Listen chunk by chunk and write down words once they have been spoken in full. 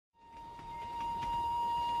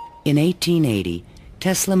In 1880,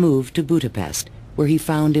 Tesla moved to Budapest, where he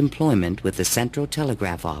found employment with the Central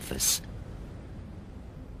Telegraph Office.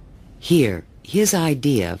 Here, his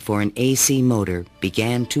idea for an AC motor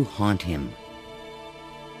began to haunt him.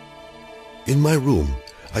 In my room,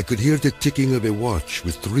 I could hear the ticking of a watch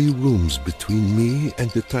with 3 rooms between me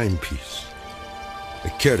and the timepiece. A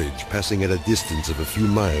carriage passing at a distance of a few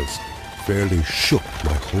miles fairly shook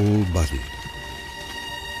my whole body.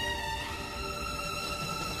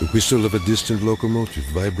 The whistle of a distant locomotive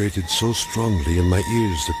vibrated so strongly in my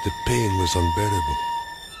ears that the pain was unbearable.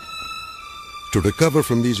 To recover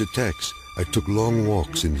from these attacks, I took long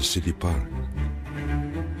walks in the city park.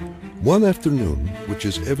 One afternoon, which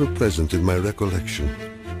is ever present in my recollection,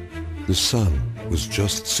 the sun was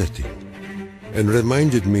just setting and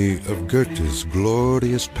reminded me of Goethe's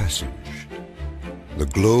glorious passage. The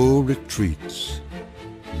glow retreats.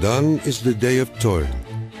 Done is the day of toil.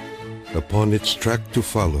 Upon its track to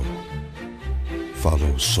follow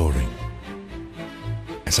soaring.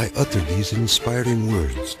 As I uttered these inspiring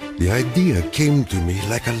words, the idea came to me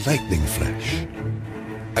like a lightning flash.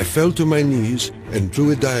 I fell to my knees and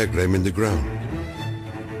drew a diagram in the ground.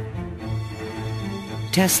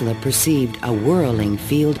 Tesla perceived a whirling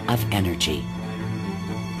field of energy.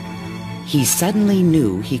 He suddenly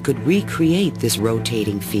knew he could recreate this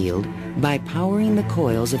rotating field by powering the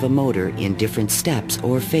coils of a motor in different steps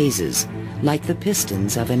or phases, like the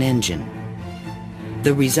pistons of an engine.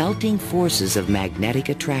 The resulting forces of magnetic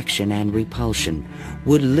attraction and repulsion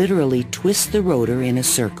would literally twist the rotor in a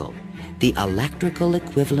circle, the electrical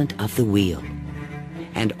equivalent of the wheel.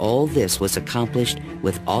 And all this was accomplished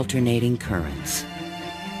with alternating currents.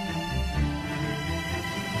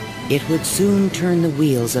 It would soon turn the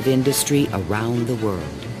wheels of industry around the world.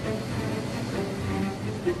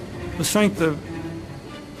 The strength of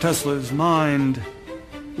Tesla's mind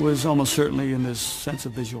was almost certainly in this sense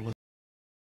of visualization.